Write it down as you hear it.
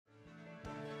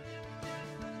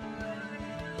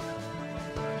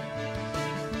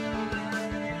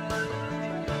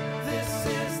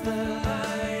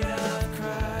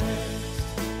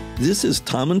This is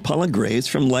Tom and Paula Graves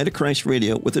from Light of Christ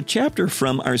Radio with a chapter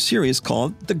from our series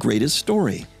called The Greatest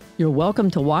Story. You're welcome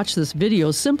to watch this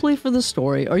video simply for the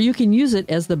story, or you can use it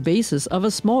as the basis of a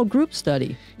small group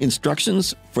study.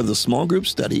 Instructions for the small group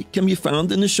study can be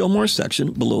found in the Show More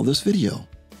section below this video.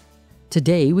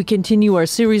 Today, we continue our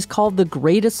series called The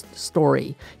Greatest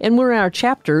Story, and we're in our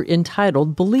chapter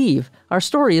entitled Believe. Our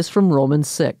story is from Romans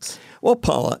 6. Well,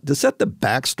 Paula, to set the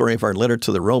backstory of our letter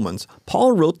to the Romans,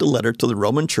 Paul wrote the letter to the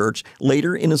Roman church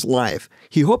later in his life.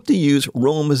 He hoped to use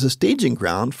Rome as a staging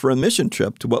ground for a mission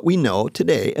trip to what we know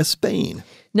today as Spain.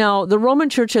 Now, the Roman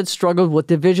church had struggled with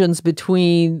divisions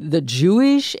between the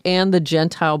Jewish and the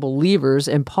Gentile believers,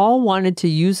 and Paul wanted to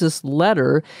use this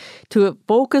letter to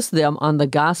focus them on the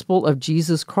gospel of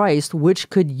Jesus Christ, which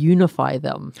could unify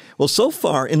them. Well, so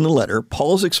far in the letter,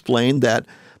 Paul's explained that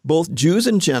both Jews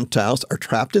and Gentiles are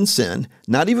trapped in sin.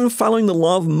 Not even following the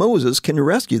law of Moses can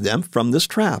rescue them from this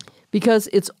trap. Because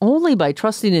it's only by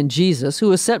trusting in Jesus,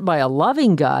 who is sent by a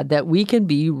loving God, that we can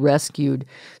be rescued.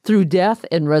 Through death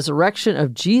and resurrection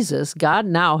of Jesus, God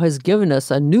now has given us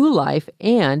a new life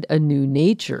and a new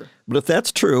nature. But if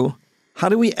that's true, how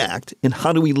do we act and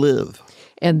how do we live?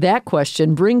 And that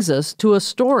question brings us to a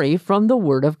story from the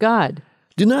Word of God.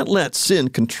 Do not let sin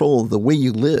control the way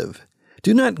you live.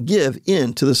 Do not give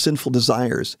in to the sinful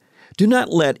desires. Do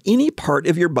not let any part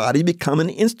of your body become an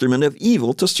instrument of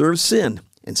evil to serve sin.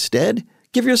 Instead,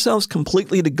 give yourselves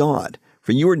completely to God,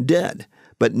 for you are dead,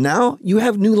 but now you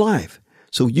have new life.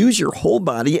 So use your whole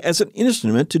body as an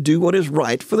instrument to do what is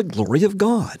right for the glory of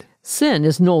God. Sin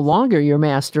is no longer your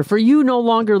master, for you no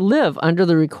longer live under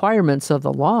the requirements of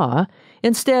the law.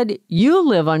 Instead, you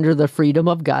live under the freedom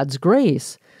of God's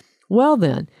grace. Well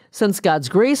then, since God's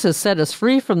grace has set us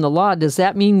free from the law, does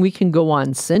that mean we can go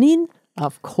on sinning?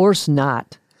 Of course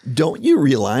not. Don't you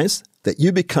realize that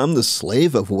you become the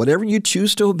slave of whatever you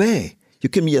choose to obey? You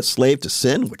can be a slave to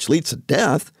sin, which leads to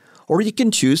death, or you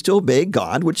can choose to obey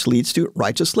God, which leads to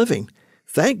righteous living.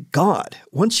 Thank God,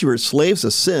 once you were slaves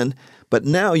of sin, but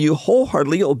now you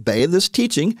wholeheartedly obey this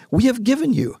teaching we have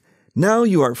given you. Now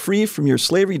you are free from your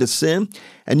slavery to sin,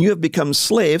 and you have become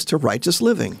slaves to righteous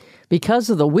living. Because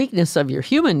of the weakness of your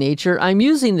human nature, I'm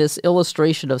using this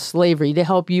illustration of slavery to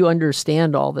help you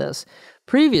understand all this.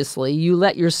 Previously, you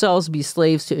let yourselves be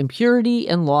slaves to impurity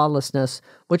and lawlessness,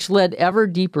 which led ever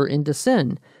deeper into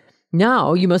sin.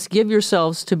 Now you must give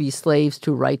yourselves to be slaves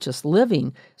to righteous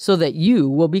living, so that you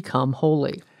will become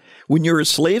holy. When you were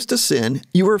slaves to sin,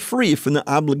 you were free from the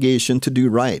obligation to do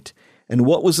right. And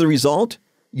what was the result?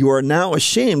 You are now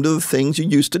ashamed of the things you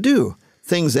used to do,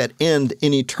 things that end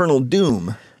in eternal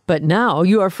doom. But now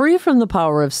you are free from the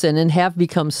power of sin and have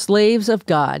become slaves of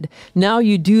God. Now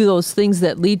you do those things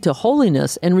that lead to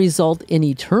holiness and result in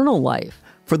eternal life.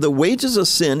 For the wages of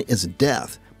sin is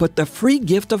death, but the free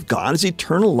gift of God is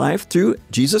eternal life through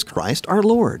Jesus Christ our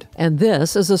Lord. And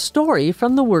this is a story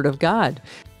from the Word of God.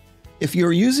 If you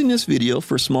are using this video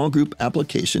for small group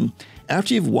application,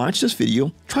 after you've watched this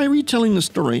video, try retelling the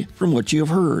story from what you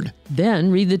have heard.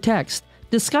 Then read the text.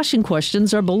 Discussion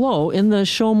questions are below in the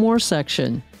Show More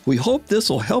section. We hope this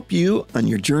will help you on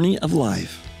your journey of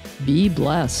life. Be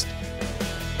blessed.